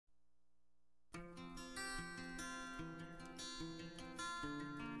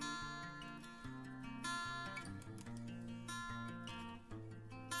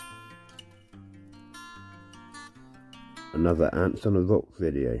Another Ants on a Rock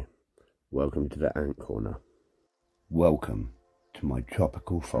video. Welcome to the Ant Corner. Welcome to my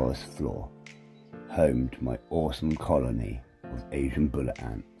tropical forest floor, home to my awesome colony of Asian bullet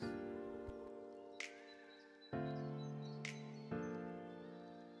ants.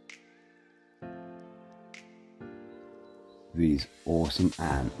 These awesome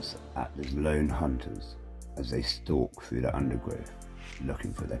ants act as lone hunters as they stalk through the undergrowth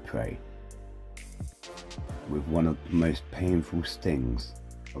looking for their prey. With one of the most painful stings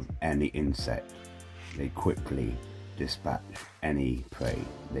of any insect, they quickly dispatch any prey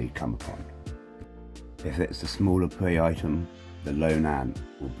they come upon. If it's a smaller prey item, the lone ant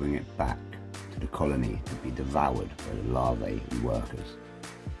will bring it back to the colony to be devoured by the larvae and workers.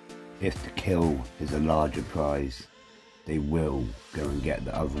 If the kill is a larger prize, they will go and get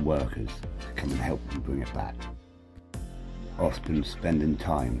the other workers to come and help them bring it back, often spending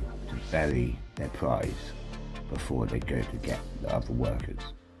time to bury their prize before they go to get the other workers.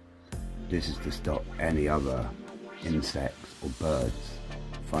 This is to stop any other insects or birds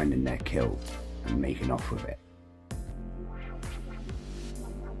finding their kill and making off with it.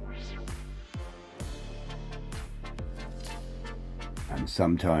 And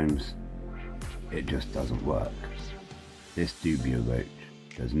sometimes it just doesn't work. This dubia roach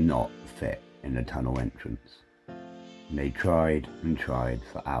does not fit in the tunnel entrance. They tried and tried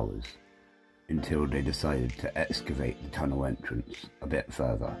for hours until they decided to excavate the tunnel entrance a bit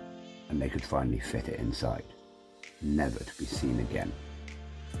further and they could finally fit it inside, never to be seen again.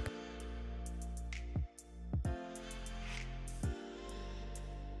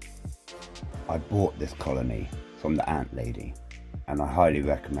 I bought this colony from the ant lady, and I highly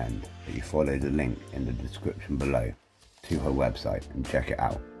recommend that you follow the link in the description below to her website and check it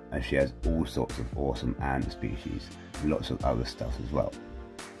out, as she has all sorts of awesome ant species and lots of other stuff as well.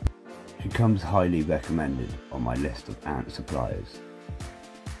 She comes highly recommended on my list of ant suppliers.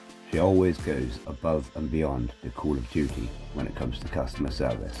 She always goes above and beyond the call of duty when it comes to customer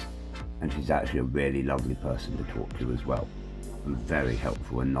service, and she's actually a really lovely person to talk to as well, and very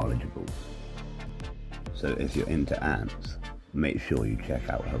helpful and knowledgeable. So if you're into ants, make sure you check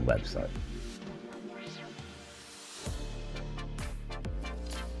out her website.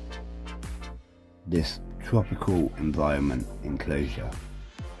 This tropical environment enclosure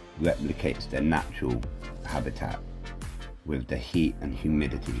replicates their natural habitat with the heat and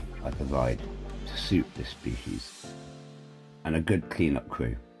humidity I provide to suit this species, and a good cleanup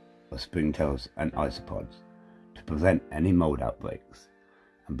crew of springtails and isopods to prevent any mold outbreaks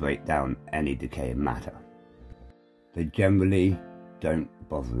and break down any decaying matter. They generally don't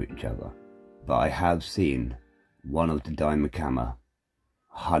bother each other, but I have seen one of the Diacamma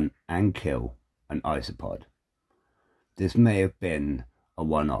hunt and kill an isopod. This may have been a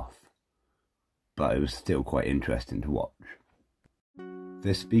one-off, but it was still quite interesting to watch.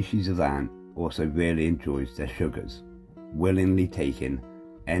 This species of ant also really enjoys their sugars, willingly taking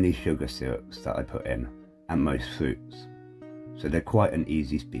any sugar syrups that I put in and most fruits, so they're quite an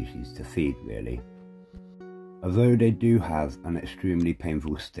easy species to feed really. Although they do have an extremely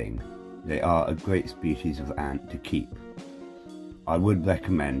painful sting, they are a great species of ant to keep. I would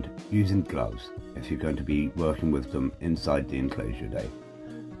recommend using gloves if you're going to be working with them inside the enclosure though,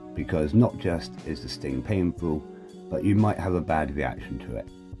 because not just is the sting painful, but you might have a bad reaction to it,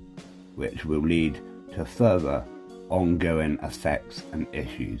 which will lead to further ongoing effects and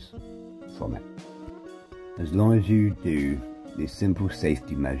issues from it. As long as you do these simple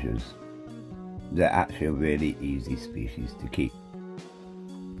safety measures, they're actually a really easy species to keep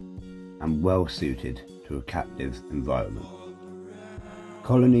and well suited to a captive environment.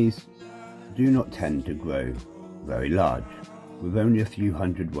 Colonies do not tend to grow very large, with only a few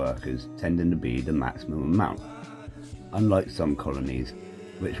hundred workers tending to be the maximum amount, unlike some colonies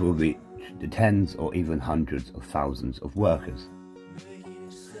which will reach the tens or even hundreds of thousands of workers.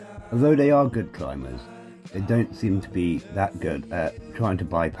 Although they are good climbers, they don't seem to be that good at trying to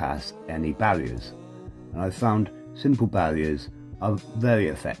bypass any barriers, and I've found simple barriers are very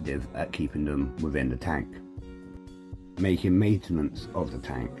effective at keeping them within the tank, making maintenance of the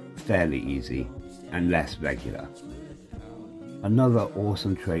tank fairly easy and less regular. Another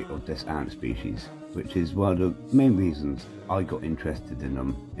awesome trait of this ant species, which is one of the main reasons I got interested in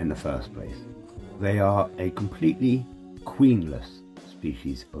them in the first place. They are a completely queenless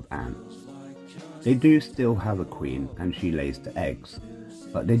species of ants. They do still have a queen and she lays the eggs,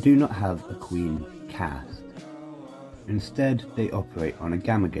 but they do not have a queen caste. Instead, they operate on a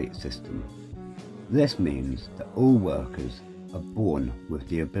gamete system. This means that all workers are born with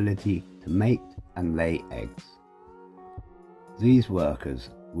the ability to mate and lay eggs. These workers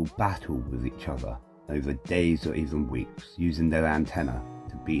will battle with each other over days or even weeks, using their antennae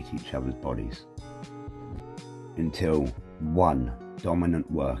to beat each other's bodies, until one dominant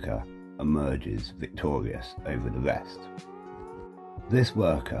worker emerges victorious over the rest. This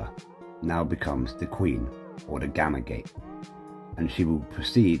worker now becomes the queen, or the gamma gate, and she will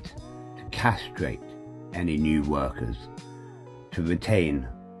proceed to castrate any new workers to retain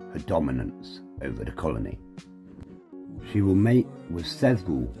her dominance over the colony. She will mate with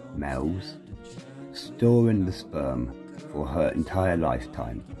several males, storing the sperm for her entire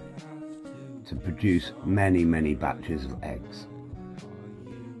lifetime to produce many batches of eggs.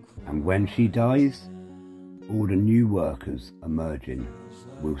 And when she dies, all the new workers emerging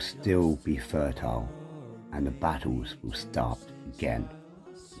will still be fertile, and the battles will start again.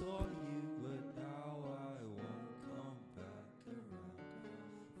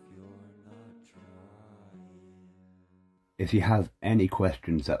 If you have any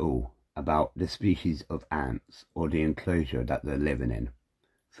questions at all about the species of ants or the enclosure that they're living in,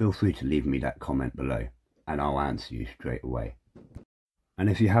 feel free to leave me that comment below and I'll answer you straight away. And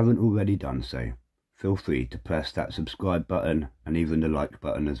if you haven't already done so, feel free to press that subscribe button and even the like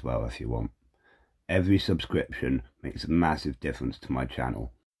button as well if you want. Every subscription makes a massive difference to my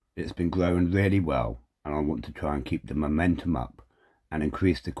channel. It's been growing really well and I want to try and keep the momentum up and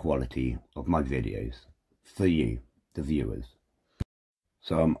increase the quality of my videos for you, the viewers.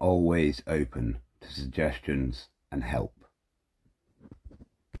 So I'm always open to suggestions and help.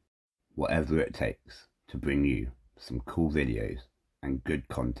 Whatever it takes to bring you some cool videos and good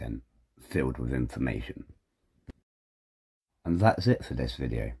content filled with information. And that's it for this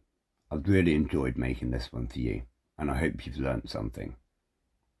video. I've really enjoyed making this one for you, and I hope you've learnt something.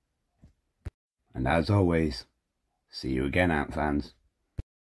 And as always, see you again, ant fans.